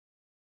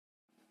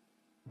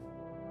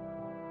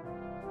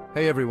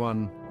Hey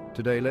everyone,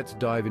 today let's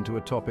dive into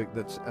a topic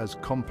that's as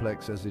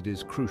complex as it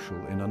is crucial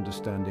in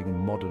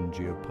understanding modern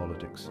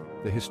geopolitics,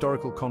 the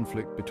historical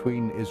conflict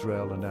between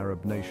Israel and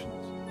Arab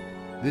nations.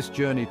 This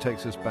journey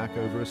takes us back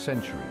over a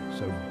century,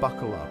 so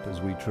buckle up as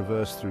we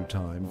traverse through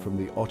time from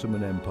the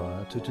Ottoman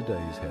Empire to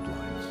today's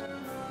headlines.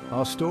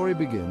 Our story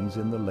begins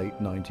in the late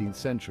 19th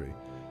century,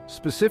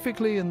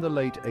 specifically in the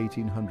late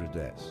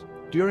 1800s.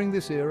 During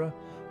this era,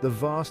 the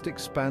vast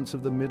expanse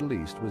of the Middle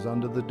East was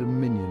under the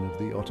dominion of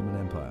the Ottoman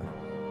Empire.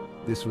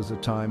 This was a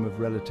time of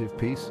relative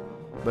peace,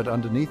 but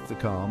underneath the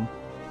calm,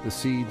 the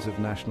seeds of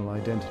national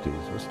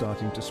identities were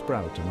starting to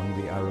sprout among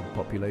the Arab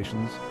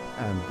populations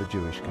and the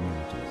Jewish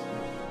communities.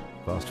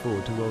 Fast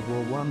forward to World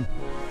War I.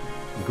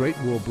 The Great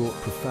War brought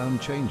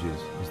profound changes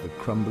as the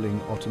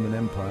crumbling Ottoman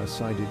Empire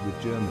sided with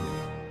Germany.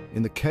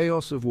 In the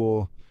chaos of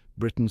war,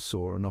 Britain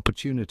saw an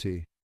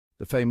opportunity.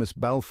 The famous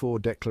Balfour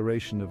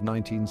Declaration of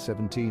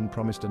 1917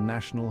 promised a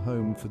national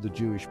home for the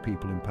Jewish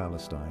people in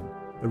Palestine,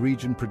 a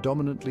region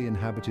predominantly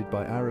inhabited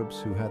by Arabs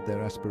who had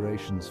their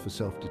aspirations for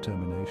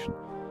self-determination.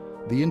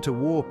 The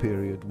interwar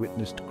period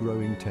witnessed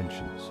growing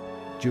tensions.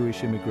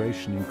 Jewish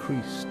immigration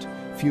increased,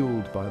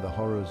 fueled by the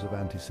horrors of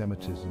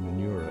anti-Semitism in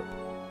Europe,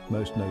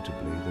 most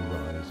notably the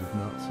rise of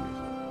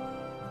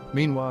Nazism.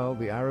 Meanwhile,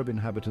 the Arab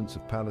inhabitants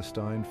of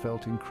Palestine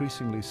felt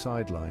increasingly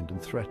sidelined and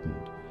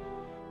threatened.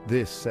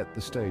 This set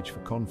the stage for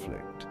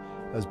conflict,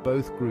 as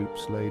both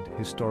groups laid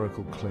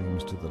historical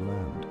claims to the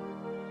land.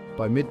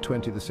 By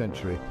mid-20th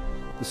century,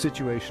 the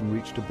situation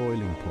reached a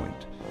boiling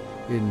point.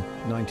 In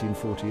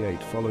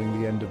 1948, following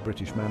the end of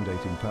British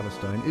mandate in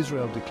Palestine,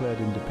 Israel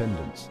declared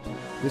independence.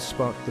 This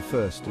sparked the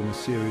first in a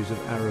series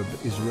of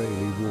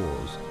Arab-Israeli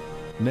wars.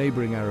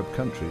 Neighboring Arab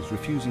countries,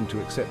 refusing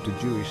to accept a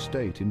Jewish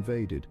state,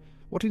 invaded.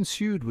 What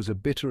ensued was a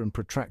bitter and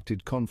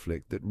protracted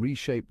conflict that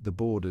reshaped the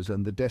borders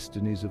and the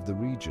destinies of the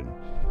region.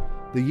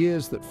 The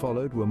years that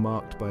followed were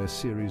marked by a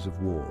series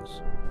of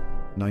wars.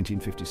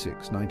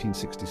 1956,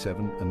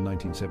 1967, and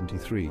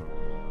 1973.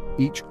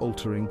 Each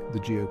altering the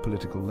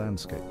geopolitical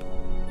landscape.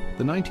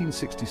 The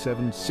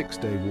 1967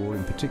 Six-Day War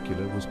in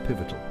particular was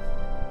pivotal.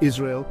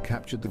 Israel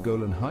captured the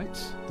Golan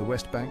Heights, the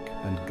West Bank,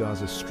 and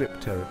Gaza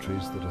Strip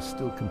territories that are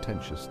still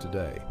contentious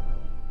today.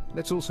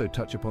 Let's also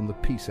touch upon the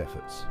peace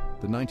efforts.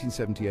 The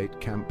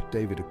 1978 Camp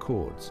David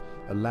Accords,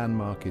 a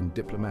landmark in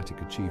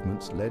diplomatic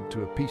achievements, led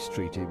to a peace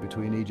treaty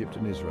between Egypt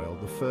and Israel,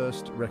 the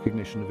first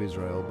recognition of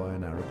Israel by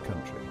an Arab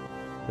country.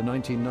 The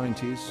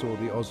 1990s saw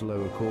the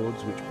Oslo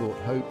Accords, which brought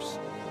hopes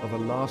of a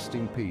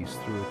lasting peace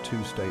through a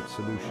two-state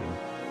solution.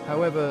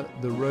 However,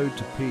 the road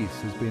to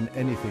peace has been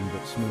anything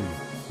but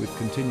smooth, with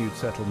continued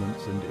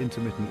settlements and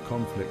intermittent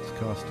conflicts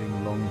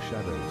casting long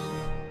shadows.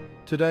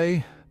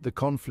 Today, the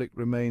conflict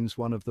remains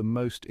one of the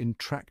most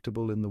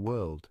intractable in the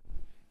world.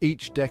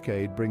 Each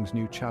decade brings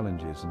new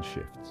challenges and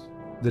shifts.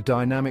 The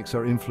dynamics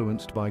are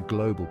influenced by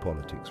global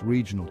politics,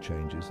 regional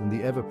changes, and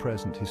the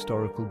ever-present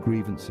historical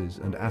grievances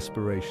and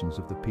aspirations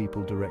of the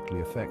people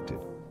directly affected.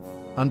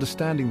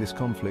 Understanding this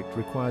conflict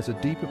requires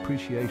a deep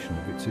appreciation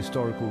of its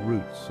historical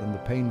roots and the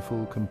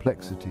painful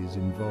complexities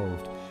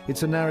involved.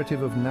 It's a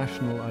narrative of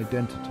national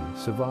identity,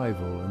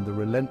 survival, and the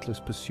relentless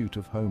pursuit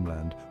of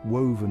homeland,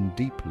 woven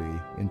deeply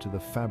into the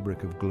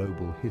fabric of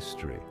global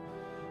history.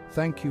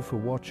 Thank you for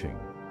watching,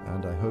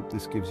 and I hope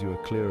this gives you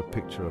a clearer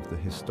picture of the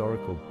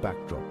historical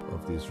backdrop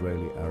of the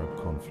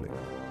Israeli-Arab conflict.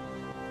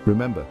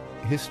 Remember,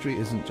 history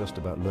isn't just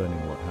about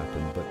learning what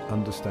happened, but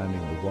understanding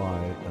the why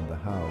and the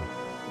how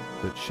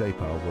that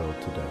shape our world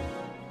today.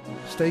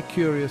 Stay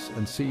curious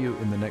and see you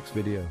in the next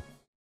video.